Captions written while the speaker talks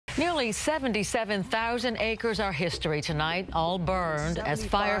Nearly 77,000 acres are history tonight, all burned as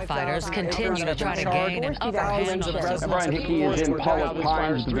firefighters continue to try to gain an upper hand on the Brian Hickey is in Pollock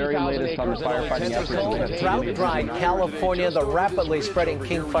Pines, the very latest on the firefighting efforts. Drought-dried California, the rapidly spreading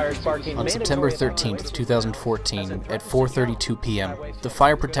king fire sparking. On September 13th, 2014, at 4:32 p.m., the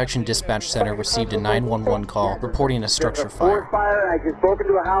Fire Protection Dispatch Center received a 911 call reporting a structure fire. Fire. I just broke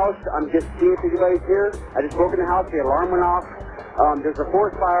into a house. I'm just seeing if anybody's here. I just broke in the house. The alarm went off. There's a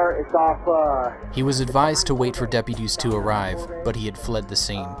forest fire. It's off. He was advised to wait for deputies to arrive, but he had fled the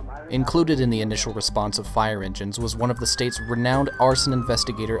scene. Included in the initial response of fire engines was one of the state's renowned arson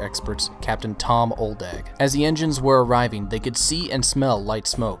investigator experts, Captain Tom Oldag. As the engines were arriving, they could see and smell light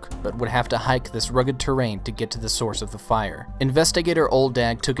smoke, but would have to hike this rugged terrain to get to the source of the fire. Investigator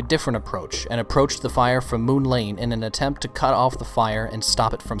Oldag took a different approach and approached the fire from Moon Lane in an attempt to cut off the fire and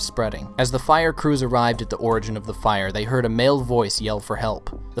stop it from spreading. As the fire crews arrived at the origin of the fire, they heard a male voice yell for help.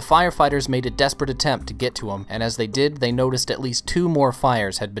 The firefighters made a desperate attempt to get to him, and as they did, they noticed at least 2 more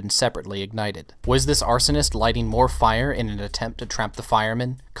fires had been separately ignited. Was this arsonist lighting more fire in an attempt to trap the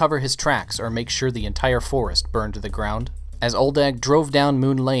firemen, cover his tracks, or make sure the entire forest burned to the ground? As Oldag drove down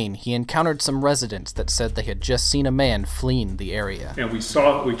Moon Lane, he encountered some residents that said they had just seen a man fleeing the area. And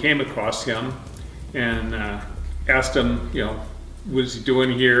we came across him and asked him, what is he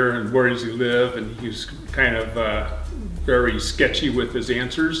doing here and where does he live? And he was kind of very sketchy with his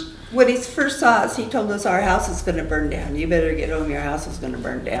answers. When he first saw us, he told us our house is going to burn down. You better get home, your house is going to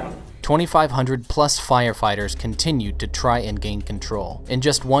burn down. 2,500 plus firefighters continued to try and gain control. In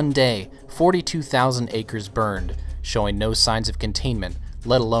just one day, 42,000 acres burned, showing no signs of containment,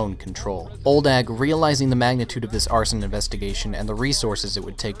 let alone control. Oldag, realizing the magnitude of this arson investigation and the resources it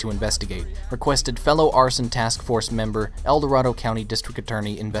would take to investigate, requested fellow arson task force member, El Dorado County District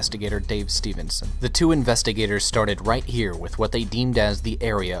Attorney Investigator Dave Stevenson. The 2 investigators started right here with what they deemed as the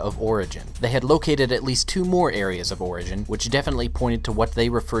area of origin. They had located at least 2 more areas of origin, which definitely pointed to what they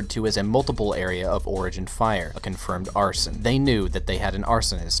referred to as a multiple area of origin fire, a confirmed arson. They knew that they had an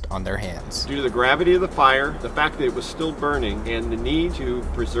arsonist on their hands. Due to the gravity of the fire, the fact that it was still burning, and the need to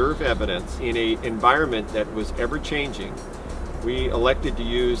preserve evidence in an environment that was ever-changing, we elected to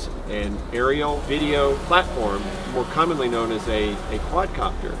use an aerial video platform, more commonly known as a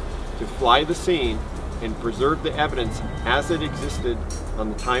quadcopter, to fly the scene and preserve the evidence as it existed on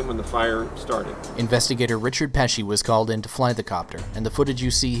the time when the fire started. Investigator Richard Pesci was called in to fly the copter, and the footage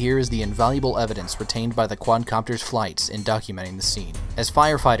you see here is the invaluable evidence retained by the quadcopter's flights in documenting the scene. As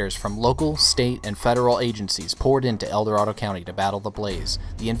firefighters from local, state, and federal agencies poured into El Dorado County to battle the blaze,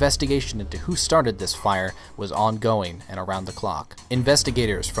 the investigation into who started this fire was ongoing and around the clock.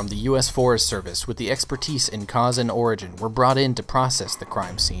 Investigators from the U.S. Forest Service with the expertise in cause and origin were brought in to process the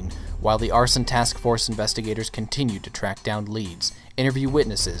crime scene, while the arson task force investigators continued to track down leads, interview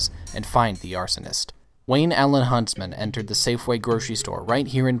witnesses, and find the arsonist. Wayne Allen Huntsman entered the Safeway grocery store right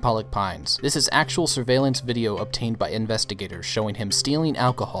here in Pollock Pines. This is actual surveillance video obtained by investigators showing him stealing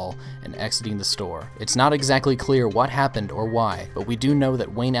alcohol and exiting the store. It's not exactly clear what happened or why, but we do know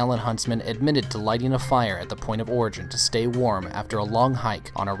that Wayne Allen Huntsman admitted to lighting a fire at the point of origin to stay warm after a long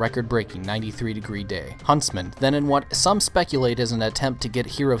hike on a record-breaking 93-degree day. Huntsman, then in what some speculate is an attempt to get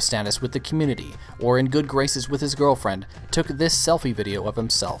hero status with the community, or in good graces with his girlfriend, took this selfie video of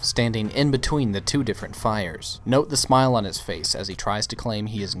himself standing in between the 2 different fires. Note the smile on his face as he tries to claim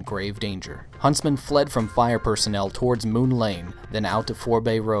he is in grave danger. Huntsman fled from fire personnel towards Moon Lane, then out to 4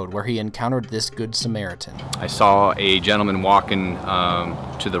 Bay Road, where he encountered this Good Samaritan. I saw a gentleman walking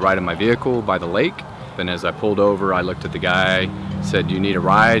to the right of my vehicle by the lake. And as I pulled over, I looked at the guy, said, "Do you need a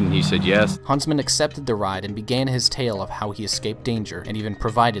ride?" And he said yes. Huntsman accepted the ride and began his tale of how he escaped danger and even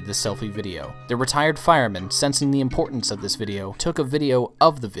provided the selfie video. The retired fireman, sensing the importance of this video, took a video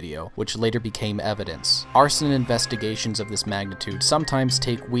of the video, which later became evidence. Arson investigations of this magnitude sometimes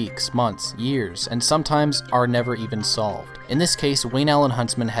take weeks, months, years, and sometimes are never even solved. In this case, Wayne Allen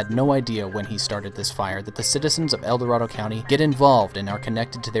Huntsman had no idea when he started this fire that the citizens of El Dorado County get involved and are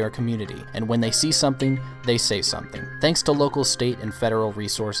connected to their community, and when they see something, they say something. Thanks to local, state, and federal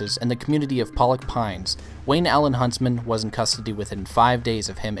resources and the community of Pollock Pines, Wayne Allen Huntsman was in custody within 5 days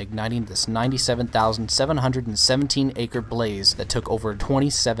of him igniting this 97,717-acre blaze that took over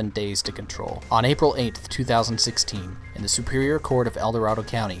 27 days to control. On April 8, 2016, in the Superior Court of El Dorado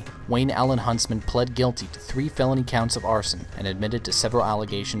County, Wayne Allen Huntsman pled guilty to 3 felony counts of arson and admitted to several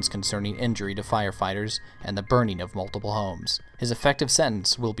allegations concerning injury to firefighters and the burning of multiple homes. His effective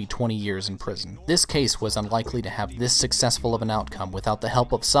sentence will be 20 years in prison. This case was unlikely to have this successful of an outcome without the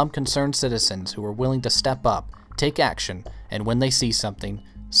help of some concerned citizens who were willing to step up, take action, and when they see something,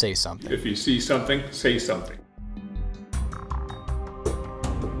 say something. If you see something, say something.